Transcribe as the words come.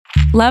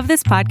Love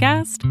this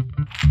podcast?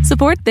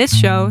 Support this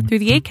show through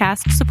the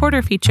Acast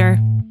supporter feature.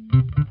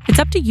 It's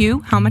up to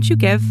you how much you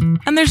give,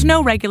 and there's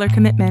no regular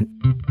commitment.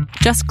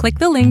 Just click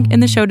the link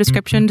in the show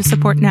description to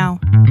support now.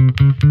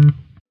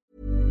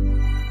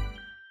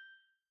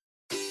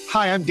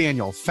 Hi, I'm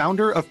Daniel,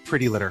 founder of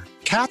Pretty Litter.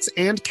 Cats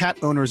and cat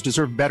owners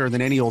deserve better than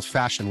any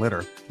old-fashioned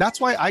litter. That's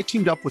why I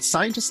teamed up with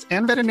scientists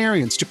and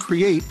veterinarians to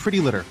create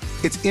Pretty Litter.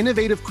 Its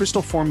innovative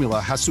crystal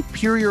formula has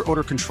superior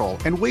odor control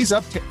and weighs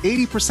up to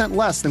 80%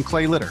 less than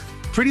clay litter.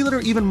 Pretty Litter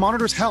even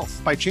monitors health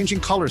by changing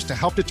colors to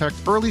help detect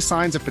early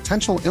signs of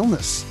potential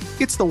illness.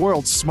 It's the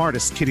world's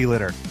smartest kitty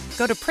litter.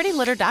 Go to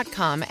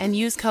prettylitter.com and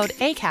use code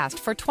ACAST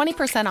for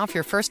 20% off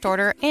your first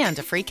order and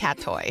a free cat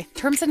toy.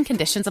 Terms and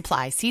conditions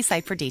apply. See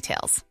site for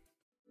details.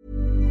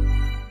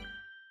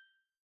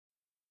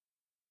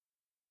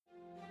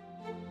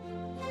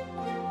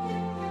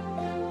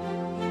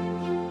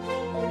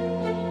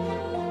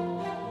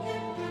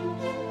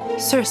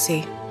 Circe,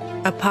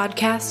 a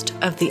podcast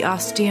of the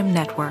Ostium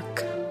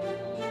Network.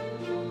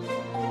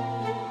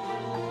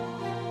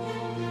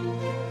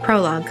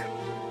 Prologue,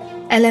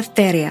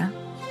 Elefthería.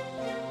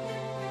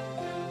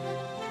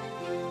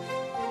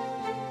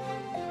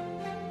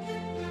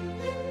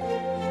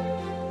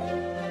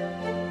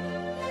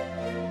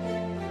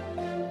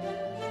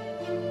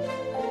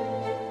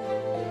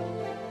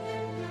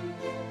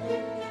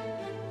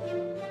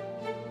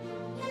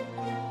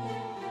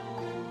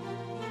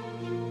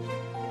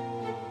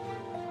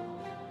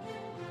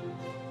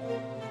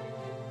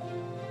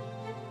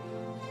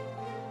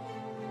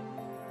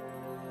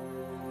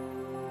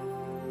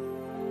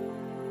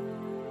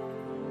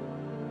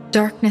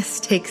 Darkness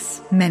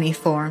takes many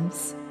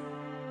forms.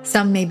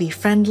 Some may be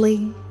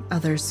friendly,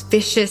 others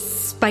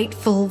vicious,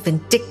 spiteful,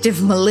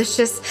 vindictive,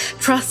 malicious.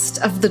 Trust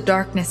of the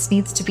darkness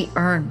needs to be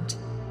earned,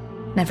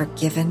 never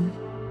given,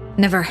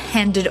 never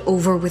handed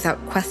over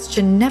without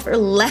question, never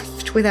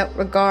left without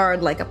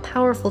regard, like a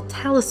powerful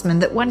talisman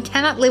that one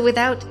cannot live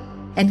without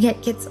and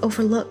yet gets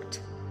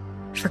overlooked,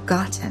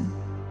 forgotten,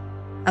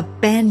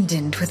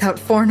 abandoned without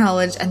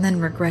foreknowledge and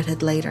then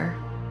regretted later.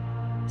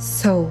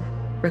 So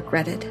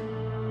regretted.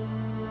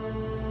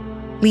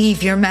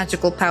 Leave your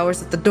magical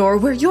powers at the door.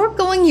 Where you're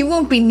going, you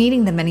won't be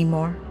needing them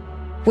anymore.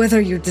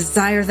 Whether you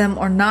desire them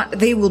or not,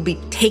 they will be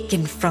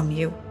taken from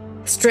you,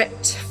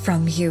 stripped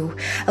from you,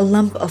 a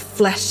lump of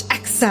flesh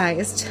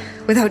excised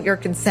without your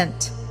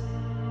consent.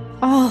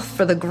 All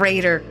for the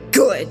greater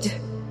good.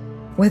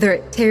 Whether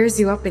it tears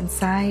you up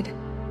inside,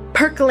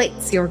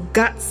 percolates your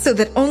guts so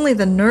that only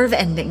the nerve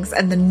endings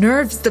and the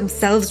nerves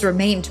themselves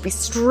remain to be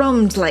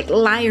strummed like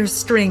lyre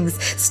strings,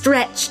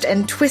 stretched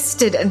and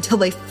twisted until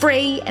they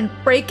fray and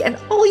break, and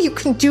all you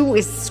can do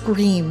is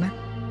scream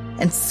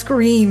and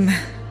scream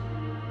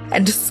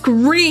and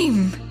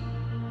scream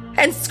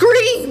and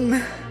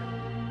scream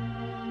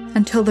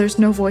until there's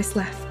no voice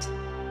left,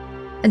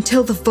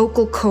 until the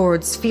vocal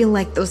cords feel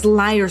like those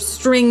lyre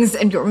strings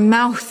and your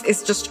mouth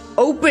is just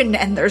open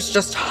and there's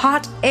just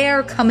hot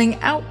air coming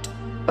out,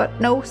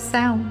 but no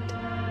sound.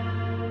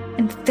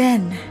 And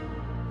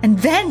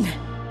then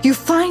you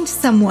find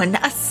someone,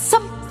 a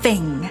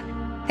something,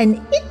 an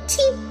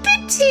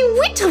itty-bitty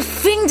little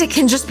thing that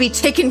can just be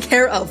taken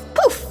care of.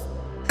 Poof!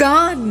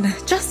 Gone,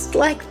 just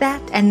like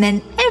that, and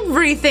then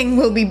everything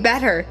will be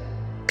better.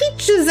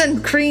 Peaches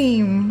and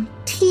cream,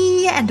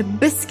 tea and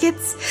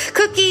biscuits,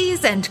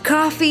 cookies and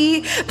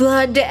coffee,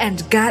 blood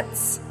and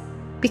guts.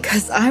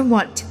 Because I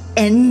want to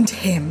end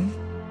him.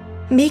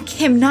 Make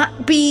him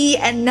not be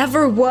and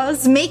never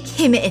was. Make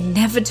him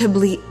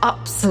inevitably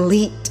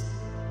obsolete.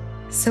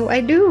 So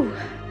I do.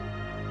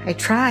 I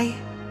try.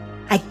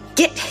 I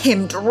get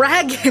him,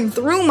 drag him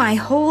through my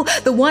hole,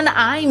 the one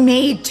I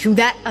made, to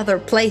that other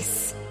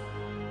place.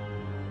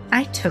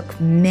 I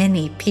took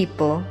many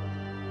people,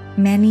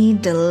 many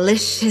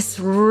delicious,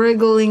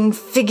 wriggling,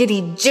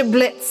 figgity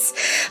giblets,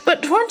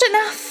 but 'tweren't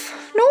enough.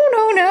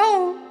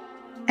 No.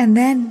 And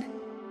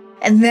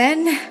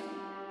then,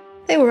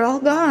 they were all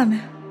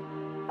gone.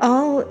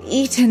 All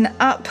eaten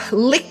up,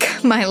 lick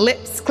my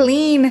lips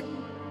clean.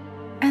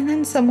 And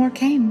then some more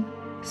came.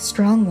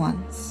 Strong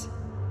ones,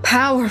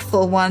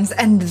 powerful ones,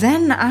 and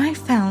then I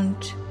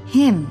found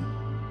him.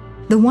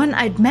 The one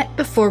I'd met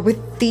before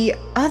with the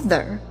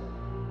other.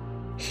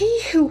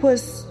 He who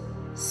was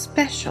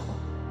special.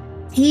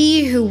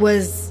 He who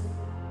was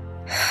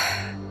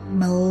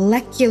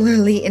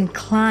molecularly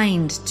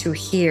inclined to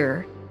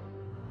hear.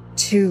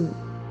 To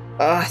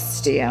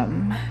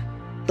ostium.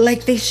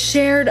 Like they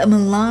shared a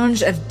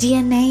melange of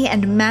DNA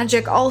and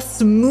magic all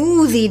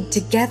smoothied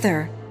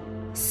together.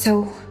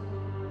 So,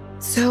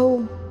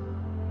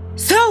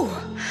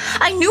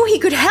 I knew he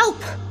could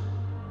help.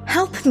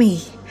 Help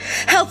me.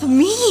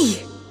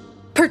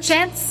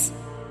 Perchance,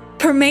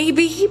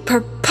 maybe,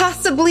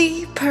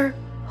 possibly,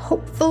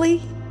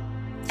 hopefully.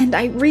 And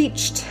I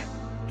reached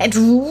and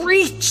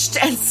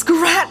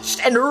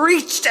scratched and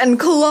reached and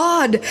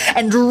clawed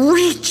and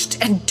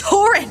reached and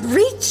tore and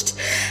reached,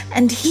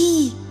 and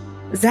he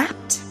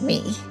zapped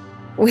me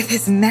with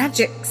his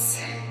magics,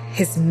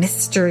 his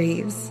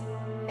mysteries,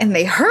 and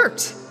they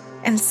hurt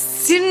and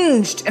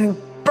singed and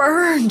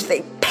burned,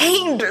 they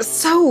pained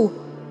so.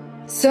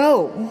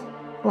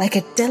 Like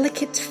a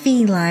delicate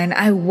feline,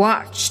 I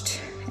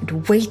watched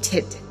and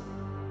waited.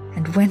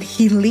 And when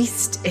he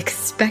least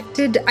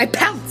expected, I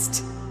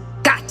pounced,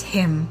 got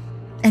him.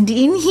 And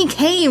in he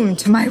came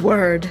to my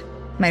word,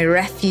 my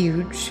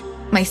refuge,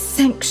 my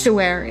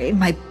sanctuary,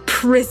 my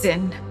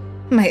prison,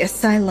 my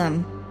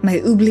asylum, my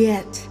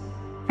oubliette.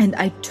 And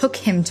I took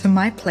him to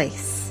my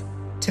place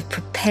to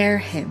prepare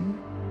him,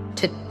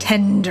 to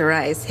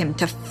tenderize him,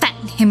 to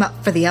fatten him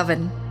up for the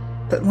oven.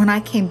 But when I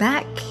came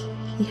back,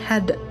 he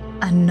had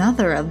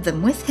another of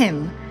them with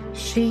him.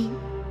 She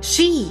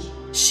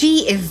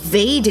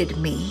evaded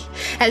me,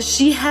 as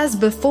she has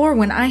before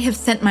when I have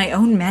sent my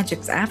own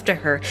magics after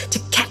her to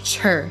catch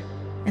her.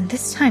 And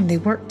this time they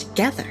worked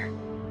together.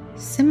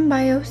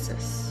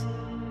 Symbiosis.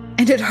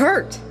 And it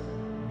hurt.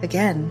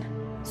 Again.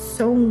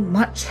 So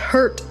much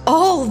hurt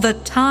all the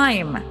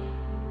time.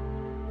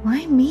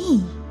 Why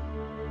me?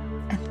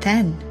 And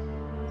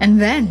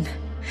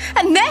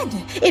then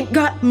it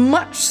got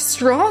much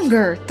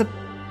stronger. The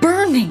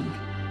burning,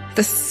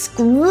 the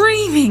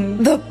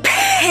screaming, the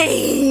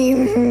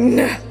pain.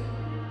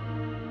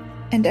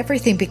 And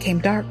everything became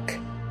dark.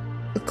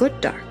 A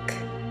good dark.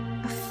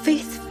 A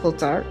faithful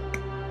dark.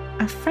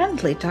 A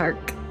friendly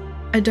dark.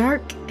 A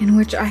dark in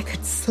which I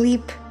could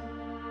sleep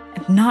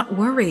and not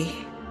worry,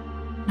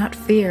 not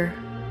fear.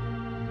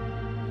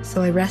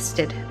 So I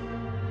rested.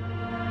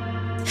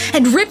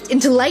 And ripped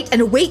into light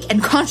and awake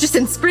and conscious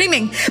and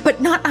screaming. But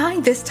not I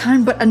this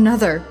time, but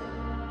another.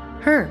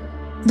 Her.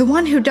 The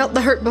one who dealt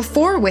the hurt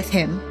before with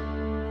him.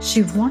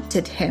 She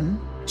wanted him.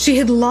 She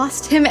had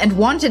lost him and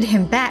wanted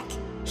him back.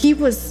 He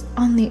was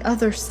on the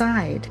other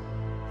side,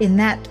 in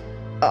that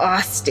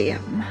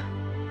ostium.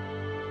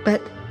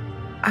 But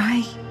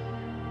I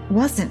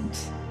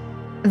wasn't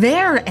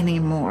there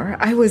anymore.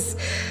 I was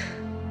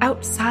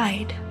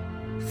outside,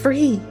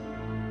 free,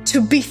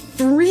 to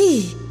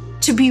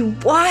be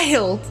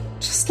wild,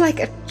 just like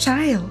a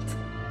child.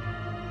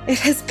 It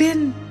has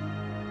been,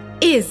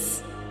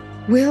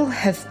 will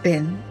have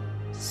been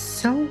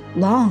so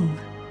long.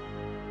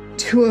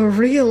 To a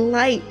real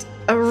light,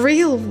 a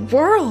real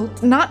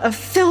world, not a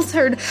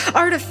filtered,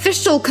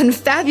 artificial,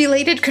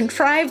 confabulated,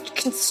 contrived,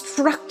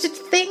 constructed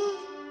thing.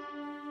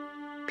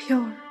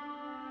 Pure.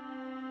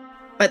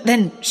 But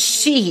then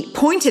she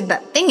pointed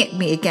that thing at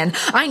me again.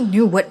 I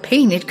knew what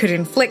pain it could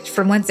inflict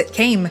from whence it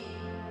came.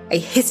 I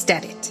hissed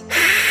at it.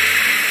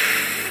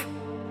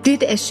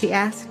 Did as she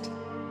asked.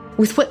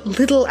 With what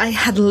little I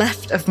had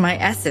left of my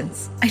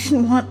essence. I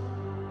didn't want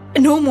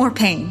no more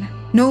pain.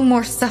 No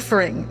more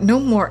suffering, no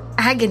more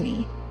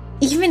agony,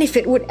 even if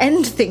it would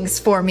end things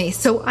for me,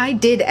 so I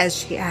did as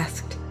she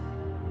asked,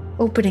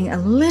 opening a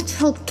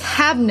little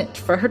cabinet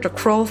for her to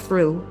crawl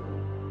through.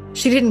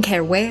 She didn't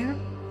care where,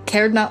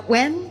 cared not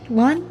when,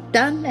 one,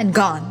 done, and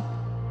gone.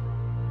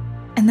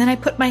 And then I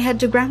put my head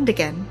to ground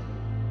again,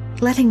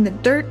 letting the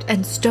dirt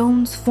and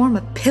stones form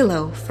a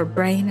pillow for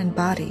brain and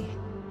body.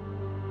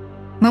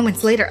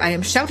 Moments later, I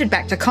am shouted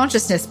back to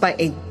consciousness by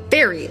a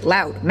very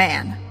loud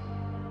man.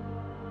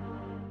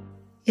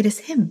 It is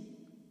him.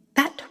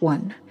 That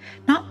one.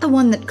 Not the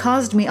one that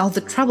caused me all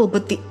the trouble,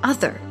 but the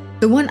other.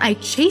 The one I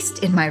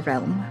chased in my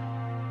realm.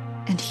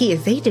 And he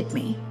evaded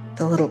me,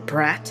 the little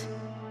brat.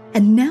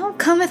 And now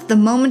cometh the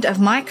moment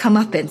of my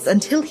comeuppance,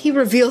 until he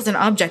reveals an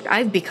object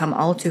I've become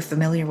all too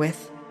familiar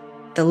with.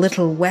 The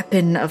little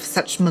weapon of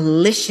such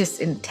malicious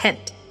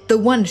intent. The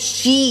one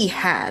she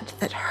had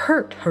that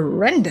hurt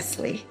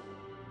horrendously.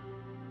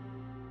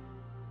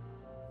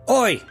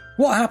 Oi!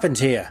 What happened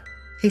here?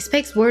 He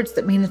speaks words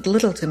that mean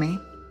little to me.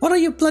 What are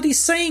you bloody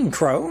saying,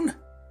 crone?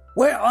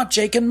 Where are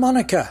Jake and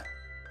Monica?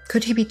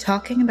 Could he be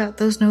talking about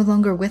those no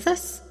longer with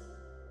us?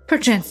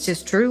 Perchance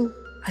 'tis true.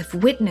 I've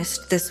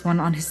witnessed this one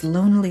on his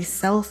lonely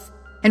self,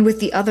 and with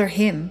the other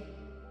him.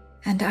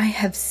 And I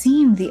have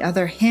seen the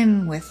other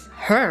him with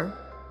her.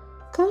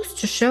 Goes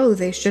to show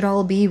they should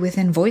all be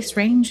within voice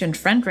range and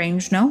friend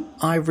range, no?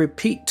 I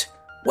repeat,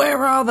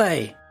 where are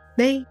they?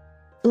 They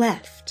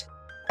left,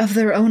 of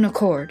their own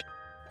accord.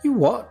 You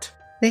what?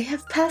 They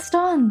have passed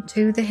on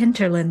to the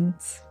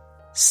hinterlands.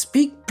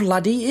 Speak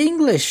bloody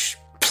English,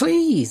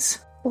 please.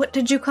 What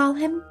did you call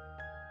him?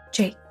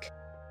 Jake.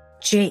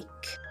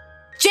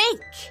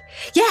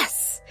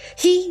 Yes!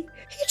 He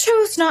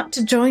chose not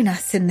to join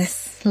us in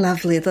this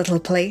lovely little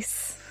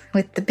place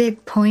with the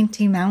big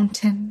pointy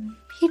mountain.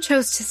 He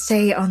chose to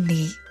stay on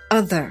the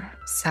other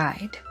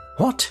side.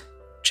 What?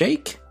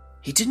 Jake?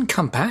 He didn't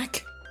come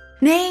back?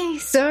 Nay,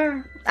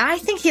 sir. I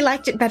think he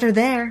liked it better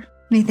there.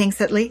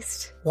 Methinks at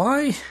least.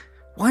 Why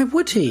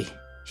would he?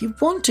 He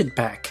wanted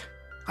back.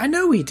 I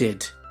know he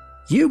did.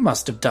 You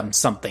must have done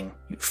something,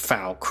 you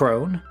foul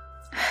crone.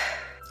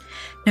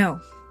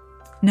 No.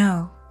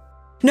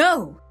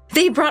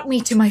 They brought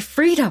me to my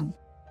freedom.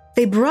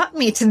 They brought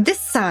me to this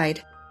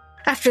side.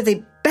 After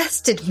they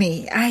bested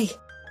me, I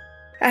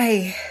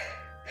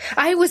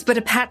was but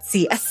a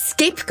patsy, a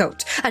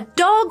scapegoat, a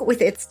dog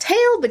with its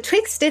tail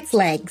betwixt its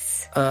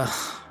legs.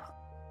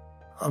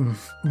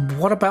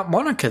 What about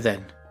Monica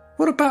then?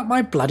 What about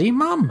my bloody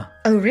mum?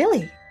 Oh,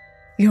 really?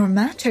 Your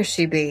matter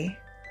she be.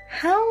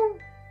 How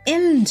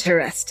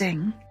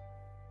interesting.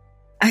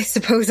 I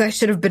suppose I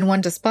should have been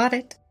one to spot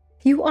it.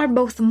 You are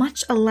both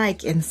much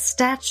alike in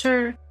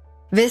stature,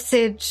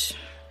 visage,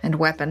 and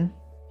weapon.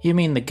 You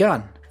mean the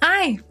gun?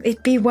 Aye,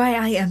 it be why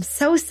I am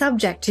so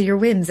subject to your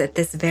whims at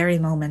this very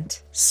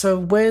moment. So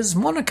where's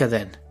Monica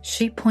then?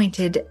 She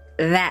pointed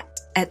that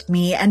at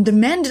me and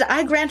demanded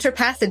I grant her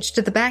passage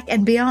to the back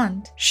and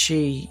beyond.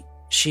 She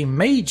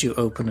made you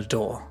open a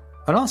door.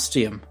 An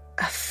ostium.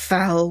 A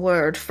foul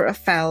word for a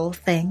foul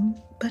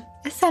thing, but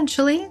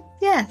essentially,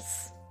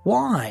 yes.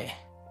 Why?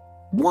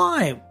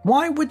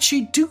 Why would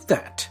she do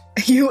that?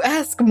 You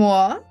ask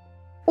moi?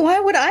 Why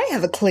would I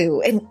have a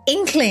clue, an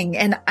inkling,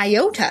 an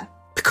iota?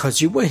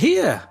 Because you were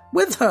here,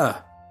 with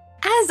her.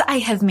 As I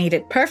have made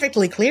it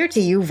perfectly clear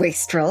to you,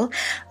 wastrel,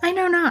 I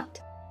know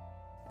not.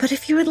 But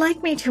if you would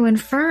like me to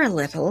infer a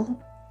little,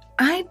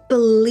 I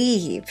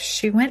believe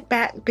she went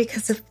back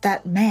because of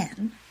that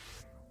man.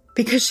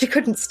 Because she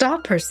couldn't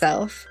stop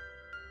herself.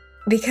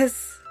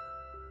 Because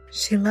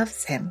she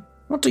loves him.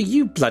 What do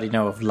you bloody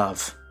know of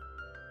love?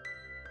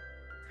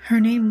 Her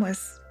name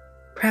was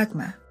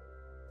Pragma.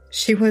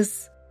 She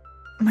was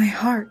my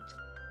heart,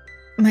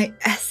 my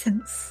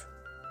essence,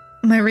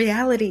 my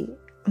reality,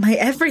 my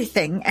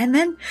everything. And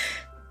then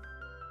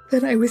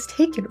I was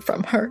taken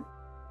from her,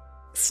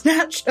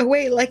 snatched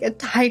away like a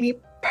tiny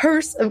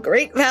purse of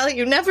great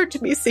value, never to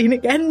be seen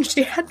again.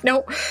 She has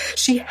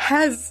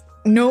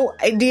no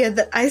idea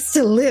that I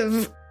still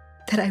live,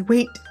 that I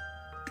wait,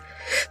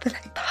 that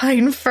I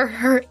pine for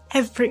her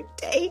every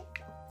day,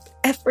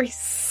 every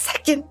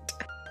second,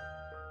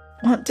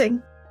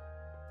 wanting,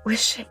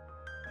 wishing,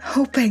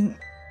 hoping,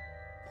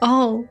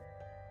 all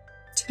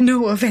to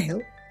no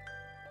avail.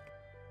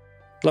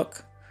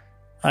 Look,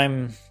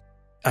 I'm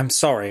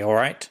sorry, all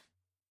right?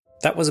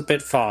 That was a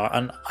bit far,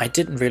 and I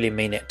didn't really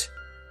mean it.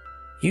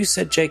 You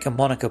said Jake and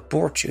Monica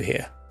brought you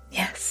here.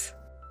 Yes.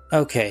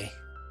 Okay.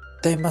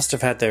 They must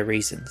have had their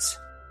reasons.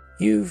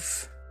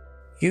 You've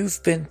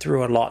been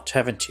through a lot,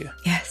 haven't you?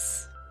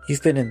 Yes.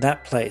 You've been in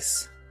that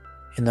place,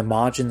 in the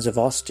margins of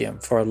Ostium,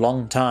 for a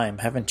long time,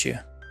 haven't you?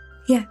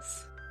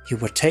 Yes. You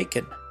were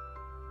taken,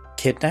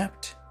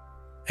 kidnapped,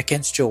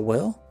 against your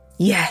will?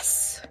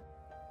 Yes.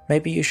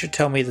 Maybe you should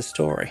tell me the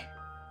story.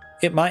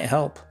 It might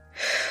help.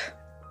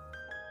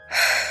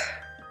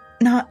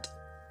 Not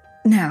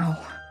now.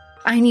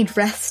 I need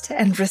rest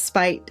and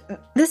respite.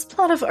 This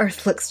plot of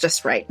Earth looks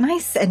just right.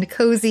 Nice and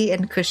cozy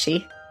and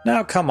cushy.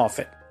 Now come off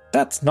it.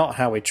 That's not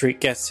how we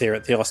treat guests here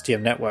at the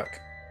Ostium Network.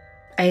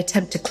 I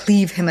attempt to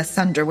cleave him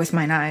asunder with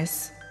mine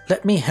eyes.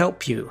 Let me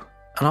help you,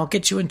 and I'll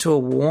get you into a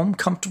warm,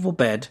 comfortable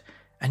bed,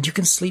 and you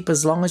can sleep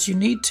as long as you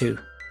need to.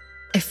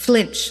 I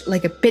flinch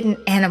like a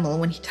bitten animal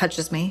when he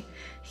touches me.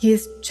 He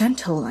is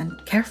gentle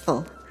and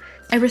careful.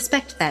 I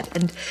respect that,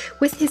 and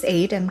with his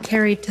aid am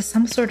carried to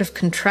some sort of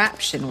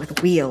contraption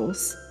with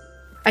wheels.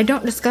 I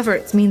don't discover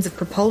its means of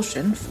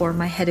propulsion, for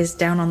my head is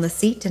down on the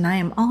seat and I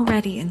am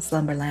already in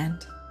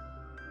slumberland.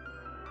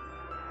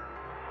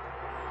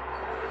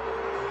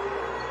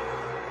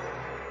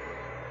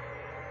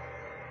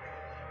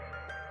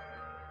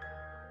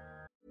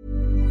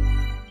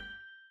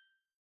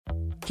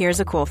 Here's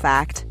a cool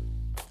fact.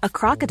 A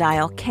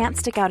crocodile can't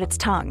stick out its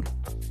tongue.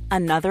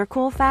 Another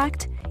cool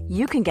fact,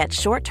 you can get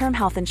short-term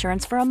health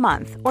insurance for a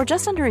month or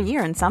just under a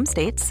year in some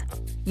states.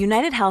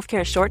 United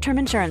Healthcare short-term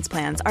insurance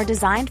plans are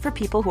designed for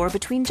people who are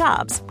between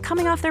jobs,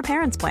 coming off their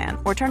parents' plan,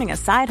 or turning a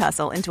side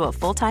hustle into a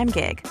full-time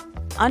gig.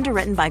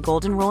 Underwritten by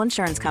Golden Rule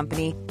Insurance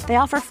Company, they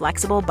offer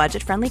flexible,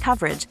 budget-friendly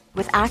coverage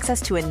with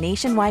access to a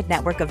nationwide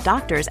network of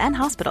doctors and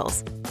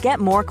hospitals. Get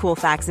more cool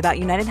facts about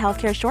United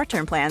Healthcare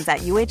short-term plans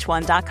at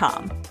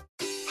uh1.com.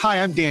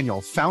 Hi, I'm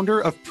Daniel, founder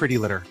of Pretty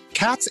Litter.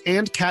 Cats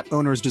and cat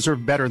owners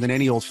deserve better than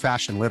any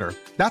old-fashioned litter.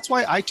 That's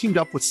why I teamed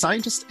up with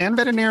scientists and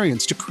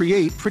veterinarians to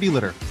create Pretty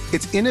Litter.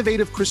 Its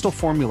innovative crystal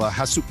formula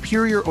has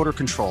superior odor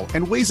control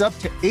and weighs up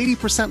to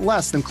 80%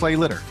 less than clay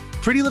litter.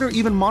 Pretty Litter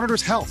even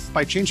monitors health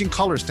by changing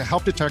colors to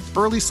help detect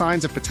early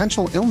signs of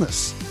potential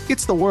illness.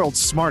 It's the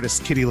world's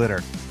smartest kitty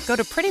litter. Go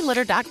to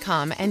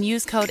prettylitter.com and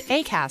use code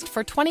ACAST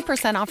for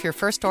 20% off your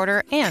first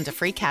order and a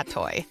free cat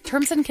toy.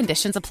 Terms and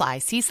conditions apply.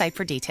 See site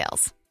for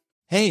details.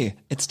 Hey,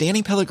 it's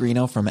Danny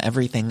Pellegrino from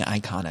Everything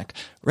Iconic.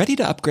 Ready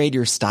to upgrade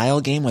your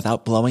style game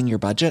without blowing your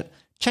budget?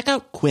 Check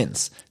out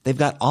Quince. They've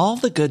got all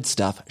the good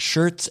stuff,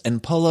 shirts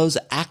and polos,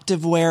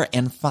 activewear,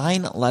 and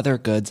fine leather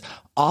goods,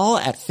 all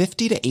at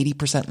 50 to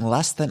 80%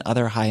 less than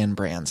other high-end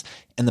brands.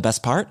 And the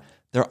best part?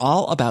 They're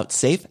all about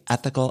safe,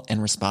 ethical,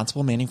 and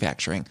responsible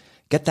manufacturing.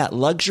 Get that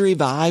luxury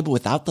vibe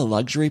without the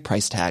luxury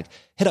price tag.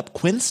 Hit up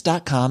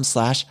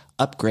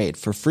quince.com/upgrade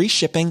for free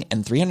shipping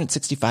and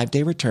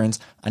 365-day returns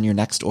on your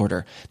next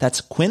order.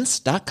 That's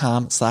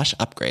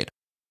quince.com/upgrade.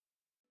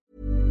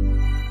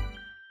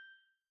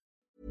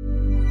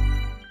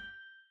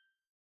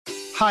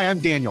 Hi, I'm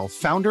Daniel,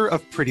 founder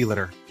of Pretty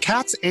Litter.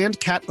 Cats and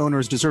cat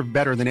owners deserve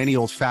better than any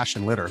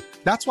old-fashioned litter.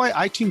 That's why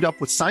I teamed up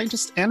with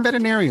scientists and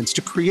veterinarians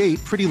to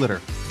create Pretty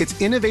Litter. Its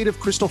innovative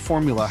crystal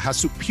formula has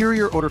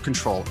superior odor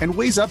control and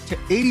weighs up to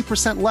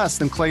 80% less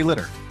than clay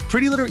litter.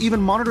 Pretty Litter even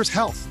monitors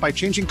health by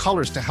changing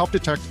colors to help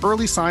detect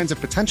early signs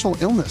of potential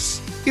illness.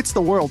 It's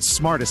the world's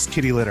smartest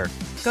kitty litter.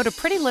 Go to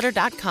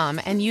prettylitter.com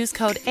and use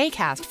code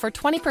ACAST for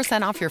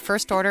 20% off your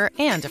first order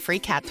and a free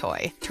cat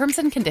toy. Terms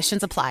and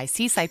conditions apply.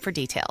 See site for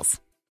details.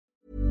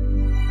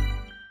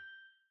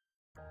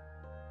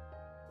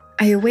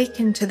 I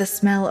awaken to the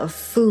smell of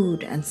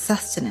food and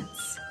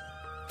sustenance.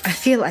 I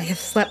feel I have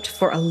slept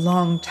for a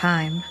long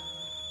time.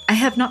 I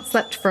have not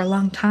slept for a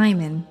long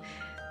time in,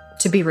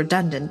 to be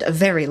redundant, a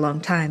very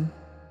long time.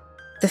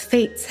 The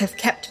fates have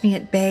kept me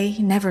at bay,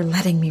 never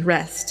letting me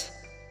rest,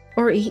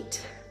 or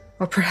eat,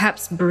 or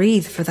perhaps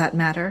breathe for that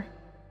matter.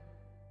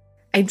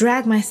 I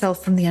drag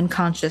myself from the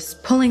unconscious,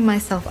 pulling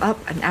myself up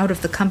and out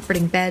of the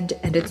comforting bed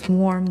and its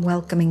warm,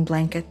 welcoming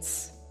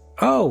blankets.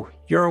 Oh,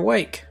 you're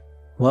awake.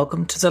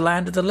 Welcome to the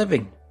land of the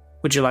living.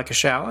 Would you like a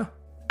shower?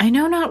 I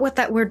know not what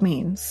that word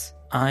means.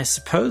 I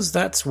suppose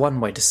that's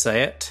one way to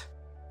say it.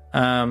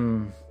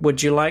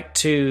 Would you like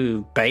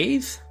to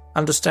bathe?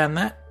 Understand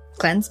that?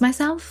 Cleanse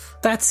myself?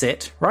 That's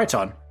it. Right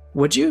on.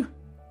 Would you?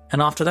 And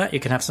after that,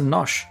 you can have some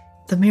nosh.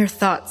 The mere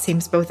thought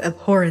seems both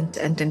abhorrent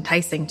and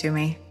enticing to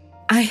me.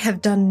 I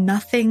have done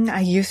nothing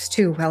I used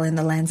to while in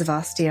the lands of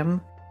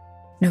Ostium.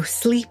 No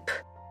sleep,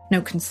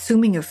 no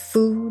consuming of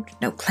food,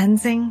 no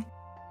cleansing.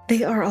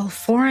 They are all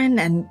foreign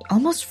and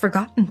almost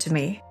forgotten to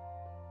me.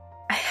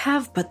 I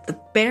have but the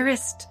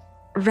barest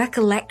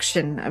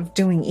recollection of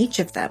doing each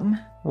of them.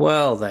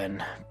 Well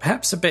then,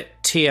 perhaps a bit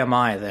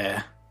TMI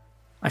there.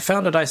 I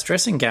found a nice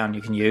dressing gown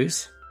you can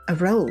use. A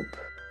robe?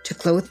 To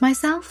clothe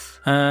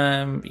myself?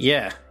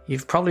 Yeah.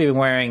 You've probably been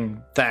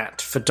wearing that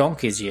for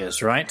donkey's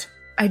years, right?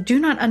 I do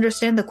not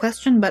understand the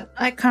question, but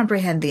I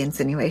comprehend the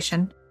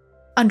insinuation.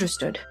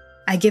 Understood.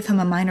 I give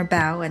him a minor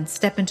bow and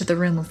step into the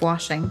room of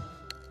washing,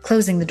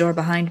 closing the door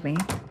behind me.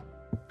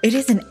 It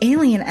is an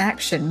alien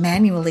action,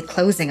 manually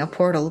closing a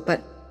portal,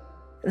 but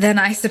then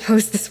I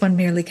suppose this one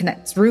merely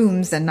connects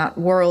rooms and not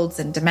worlds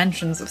and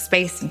dimensions of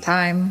space and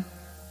time.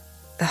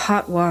 The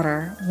hot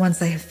water,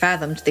 once I have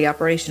fathomed the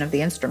operation of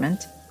the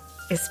instrument,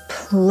 is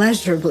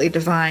pleasurably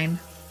divine.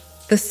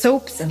 The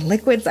soaps and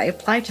liquids I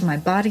apply to my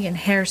body and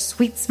hair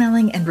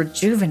sweet-smelling and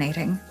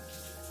rejuvenating.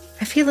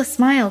 I feel a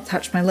smile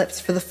touch my lips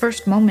for the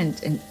first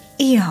moment in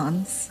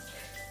eons.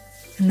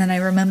 And then I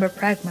remember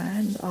Pragma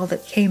and all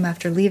that came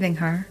after leaving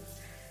her.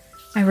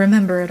 I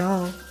remember it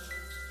all,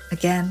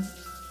 again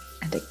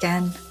and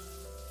again,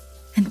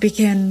 and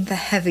begin the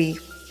heavy,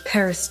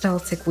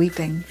 peristaltic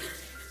weeping,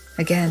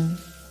 again.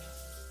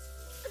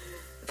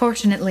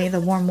 Fortunately,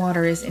 the warm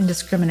water is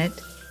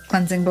indiscriminate,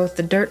 cleansing both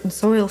the dirt and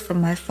soil from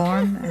my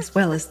form as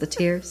well as the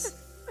tears.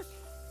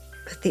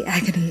 But the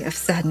agony of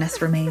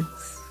sadness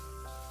remains.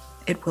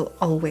 It will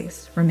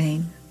always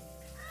remain.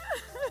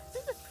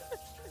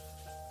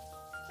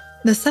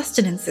 The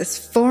sustenance is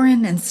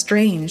foreign and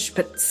strange,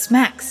 but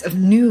smacks of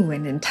new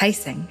and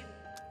enticing.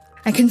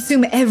 I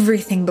consume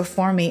everything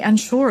before me,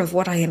 unsure of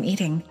what I am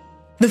eating.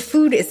 The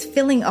food is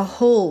filling a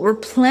hole,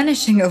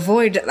 replenishing a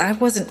void that I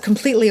wasn't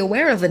completely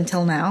aware of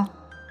until now.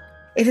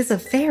 It is a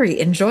very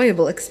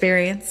enjoyable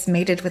experience,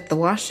 mated with the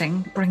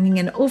washing, bringing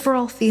an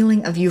overall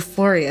feeling of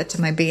euphoria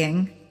to my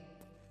being.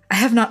 I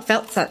have not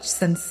felt such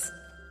since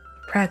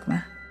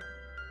Pragma.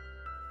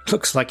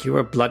 Looks like you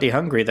were bloody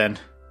hungry then.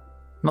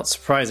 Not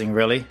surprising,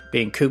 really,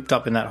 being cooped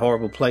up in that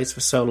horrible place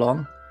for so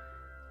long.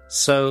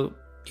 So,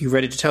 you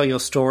ready to tell your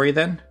story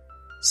then?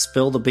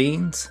 Spill the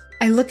beans?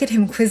 I look at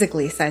him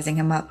quizzically, sizing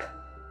him up,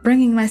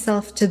 bringing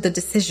myself to the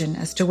decision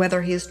as to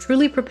whether he is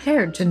truly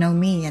prepared to know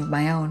me and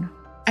my own.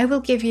 I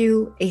will give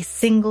you a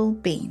single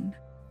bean.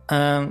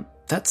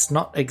 That's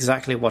not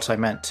exactly what I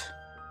meant.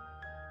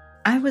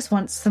 I was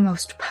once the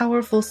most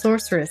powerful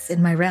sorceress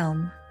in my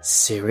realm.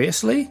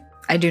 Seriously?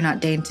 I do not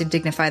deign to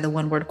dignify the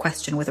one-word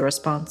question with a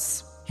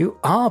response. You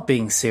are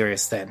being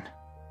serious then.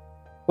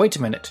 Wait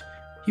a minute.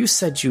 You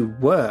said you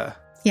were.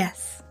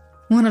 Yes,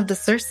 one of the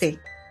Circe.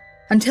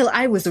 Until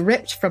I was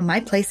ripped from my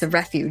place of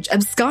refuge,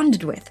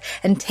 absconded with,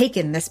 and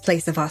taken this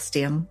place of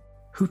Ostium.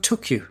 Who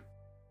took you?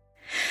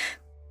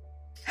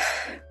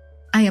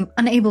 I am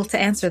unable to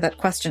answer that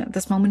question at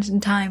this moment in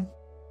time.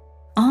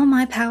 All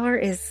my power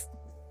is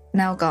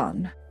now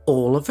gone.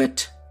 All of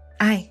it?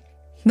 Aye.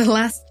 The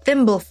last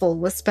thimbleful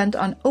was spent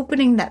on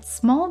opening that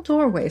small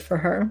doorway for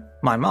her.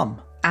 My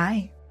mum?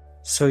 Aye.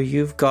 So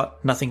you've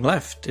got nothing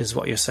left, is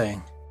what you're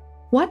saying?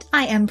 What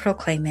I am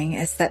proclaiming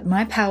is that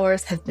my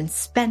powers have been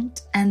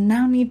spent and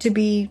now need to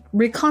be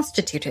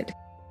reconstituted,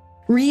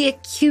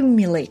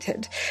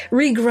 reaccumulated,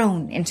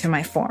 regrown into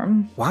my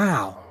form.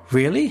 Wow,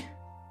 really?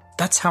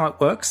 That's how it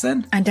works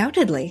then?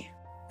 Undoubtedly.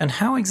 And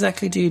how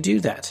exactly do you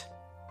do that?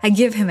 I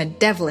give him a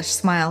devilish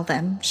smile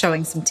then,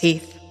 showing some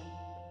teeth.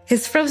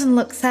 His frozen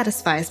look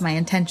satisfies my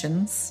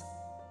intentions.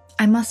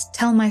 I must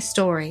tell my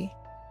story,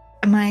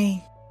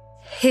 my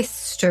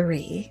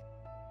history,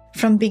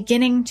 from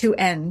beginning to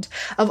end,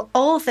 of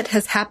all that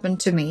has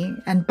happened to me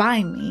and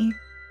by me.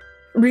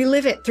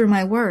 Relive it through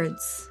my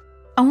words.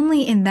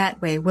 Only in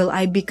that way will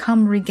I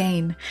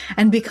regain,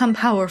 and become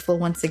powerful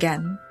once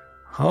again.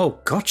 Oh,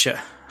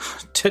 gotcha.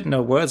 Didn't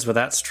know words were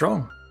that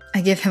strong.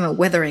 I give him a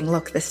withering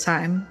look this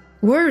time.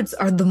 Words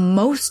are the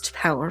most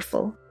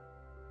powerful.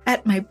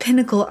 At my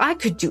pinnacle, I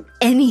could do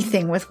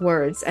anything with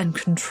words and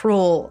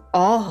control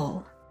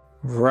all.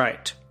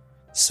 Right.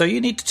 So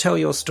you need to tell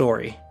your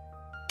story.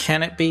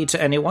 Can it be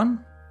to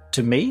anyone?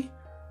 To me?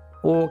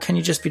 Or can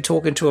you just be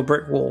talking to a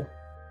brick wall?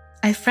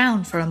 I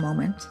frown for a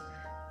moment,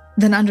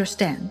 then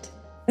understand.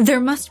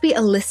 There must be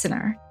a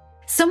listener.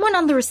 Someone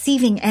on the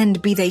receiving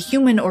end, be they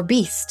human or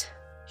beast.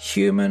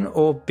 Human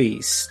or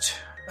beast?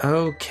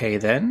 Okay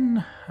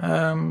then.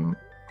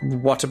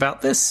 What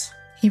about this?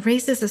 He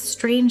raises a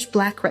strange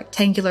black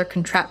rectangular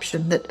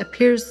contraption that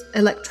appears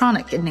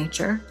electronic in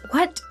nature.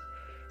 What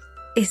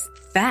is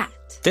that?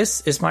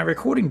 This is my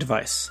recording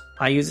device.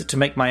 I use it to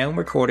make my own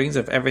recordings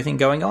of everything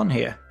going on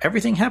here,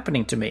 everything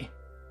happening to me.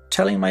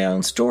 Telling my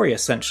own story,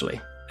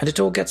 essentially. And it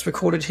all gets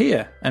recorded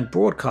here and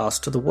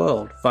broadcast to the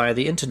world via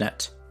the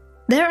internet.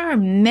 There are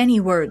many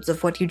words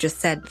of what you just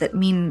said that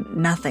mean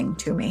nothing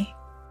to me.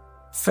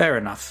 Fair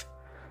enough.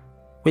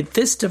 With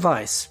this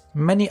device,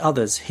 many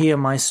others hear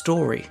my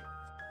story.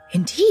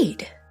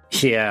 Indeed.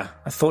 Yeah,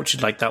 I thought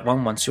you'd like that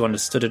one once you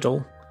understood it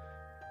all.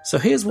 So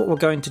here's what we're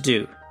going to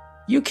do.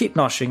 You keep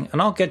noshing,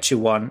 and I'll get you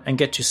one and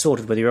get you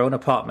sorted with your own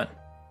apartment.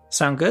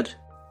 Sound good?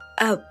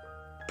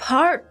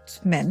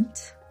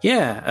 Apartment?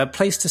 Yeah, a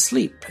place to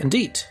sleep and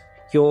eat.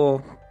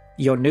 Your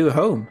new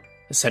home,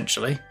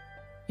 essentially.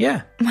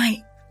 Yeah.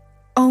 My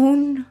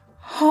own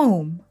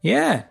home?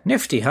 Yeah,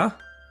 nifty, huh?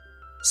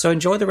 So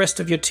enjoy the rest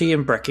of your tea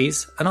and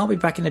brekkies, and I'll be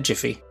back in a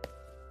jiffy.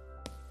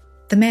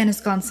 The man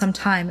is gone some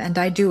time, and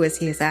I do as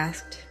he is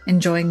asked,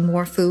 enjoying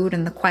more food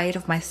and the quiet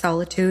of my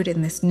solitude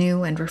in this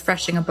new and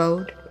refreshing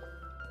abode.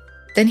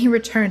 Then he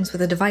returns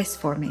with a device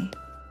for me.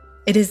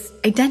 It is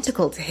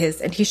identical to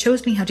his, and he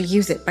shows me how to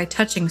use it by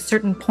touching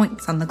certain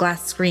points on the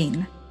glass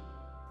screen.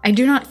 I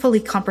do not fully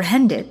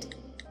comprehend it.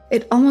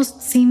 It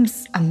almost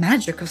seems a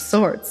magic of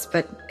sorts,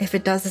 but if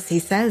it does as he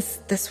says,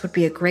 this would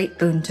be a great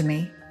boon to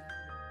me.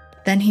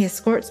 Then he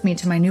escorts me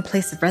to my new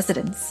place of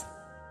residence.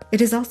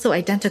 It is also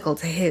identical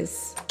to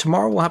his.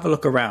 Tomorrow we'll have a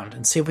look around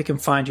and see if we can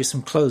find you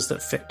some clothes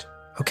that fit,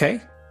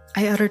 okay?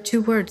 I utter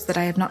 2 words that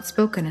I have not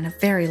spoken in a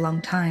very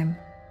long time.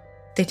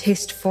 They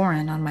taste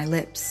foreign on my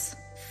lips.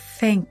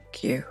 Thank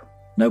you.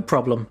 No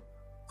problem.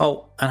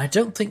 Oh, and I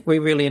don't think we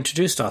really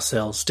introduced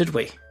ourselves, did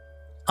we?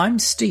 I'm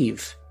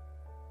Steve.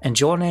 And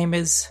your name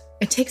is?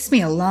 It takes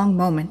me a long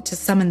moment to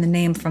summon the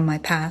name from my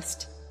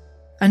past.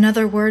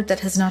 Another word that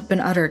has not been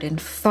uttered in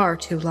far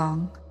too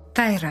long.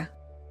 Thyra.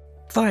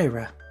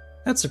 Thyra.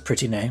 That's a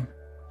pretty name.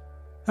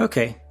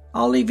 Okay,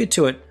 I'll leave you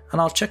to it,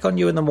 and I'll check on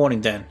you in the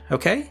morning then,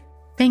 okay?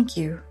 Thank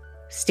you,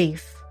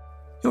 Steve.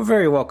 You're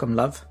very welcome,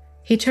 love.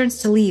 He turns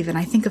to leave, and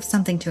I think of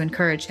something to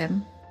encourage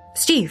him.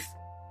 Steve,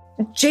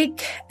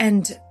 Jake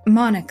and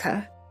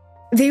Monica,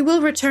 they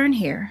will return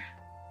here.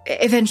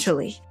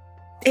 Eventually.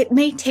 It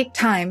may take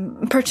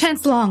time,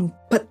 perchance long,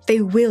 but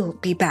they will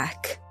be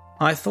back.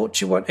 I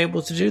thought you weren't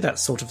able to do that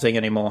sort of thing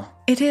anymore.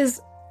 It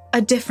is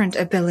a different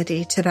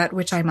ability to that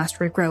which I must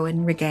regrow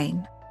and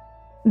regain.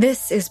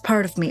 This is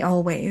part of me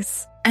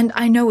always, and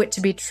I know it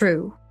to be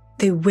true.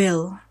 They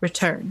will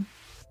return.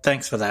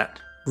 Thanks for that.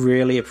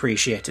 Really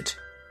appreciate it.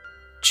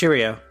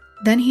 Cheerio.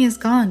 Then he is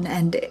gone,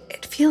 and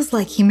it feels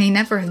like he may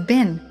never have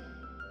been.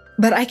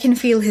 But I can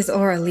feel his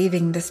aura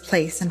leaving this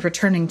place and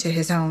returning to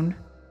his own.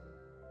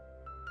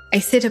 I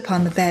sit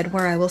upon the bed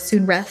where I will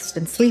soon rest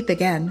and sleep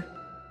again.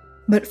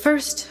 But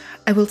first,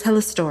 I will tell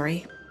a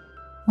story.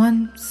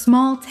 One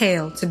small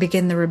tale to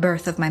begin the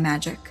rebirth of my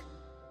magic.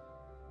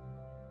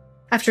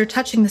 After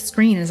touching the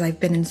screen as I've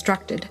been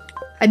instructed,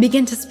 I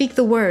begin to speak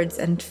the words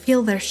and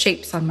feel their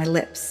shapes on my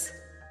lips.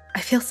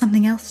 I feel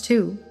something else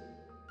too.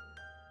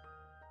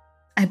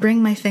 I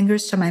bring my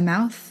fingers to my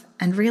mouth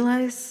and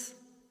realize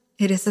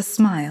it is a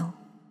smile.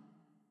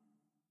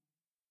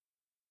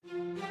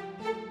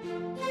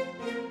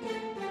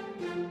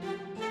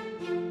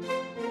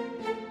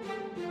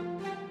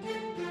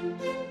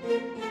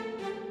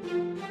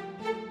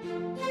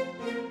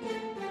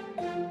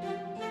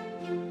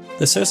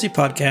 The Circe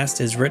podcast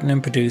is written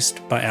and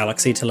produced by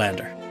Alex E.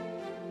 Talander.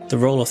 The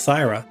role of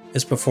Thyra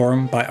is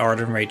performed by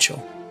Arden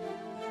Rachel.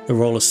 The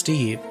role of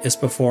Steve is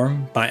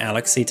performed by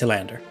Alex E.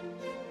 Talander.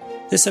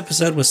 This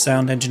episode was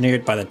sound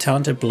engineered by the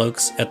talented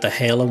blokes at the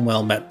Hail and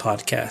Well Met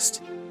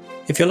podcast.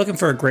 If you're looking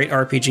for a great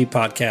RPG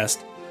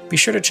podcast, be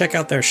sure to check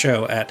out their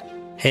show at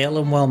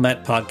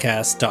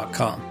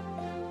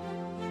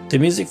hailandwellmetpodcast.com. The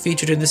music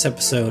featured in this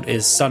episode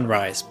is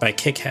Sunrise by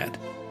Kickhead,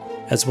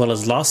 as well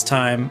as Lost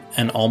Time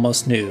and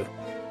Almost New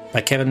by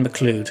Kevin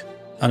McLeod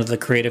under the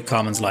Creative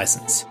Commons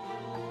license.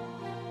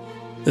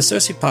 The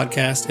Circe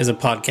podcast is a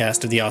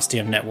podcast of the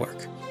Ostium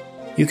Network.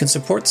 You can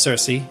support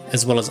Circe,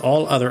 as well as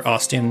all other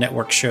Ostium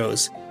Network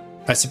shows,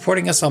 by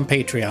supporting us on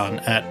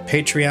Patreon at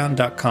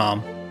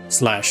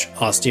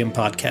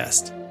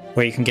patreon.com/OstiumPodcast,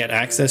 where you can get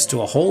access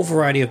to a whole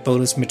variety of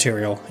bonus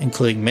material,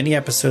 including mini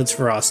episodes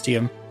for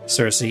Ostium,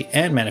 Circe,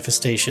 and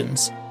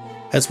Manifestations,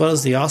 as well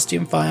as the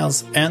Ostium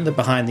Files and the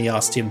Behind the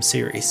Ostium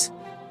series.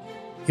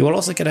 You will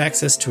also get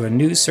access to a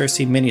new Circe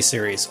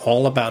miniseries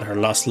all about her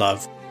lost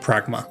love,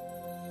 Pragma,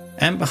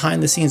 and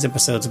behind-the-scenes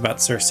episodes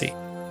about Circe,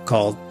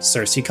 called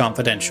Circe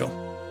Confidential.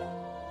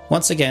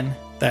 Once again,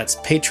 that's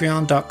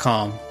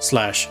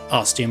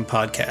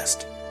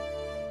patreon.com/ostiumpodcast.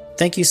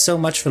 Thank you so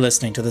much for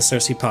listening to the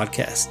Circe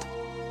podcast.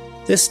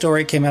 This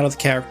story came out of the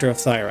character of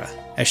Thyra,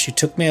 as she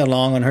took me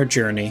along on her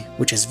journey,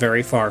 which is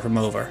very far from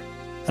over,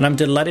 and I'm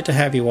delighted to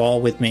have you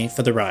all with me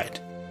for the ride.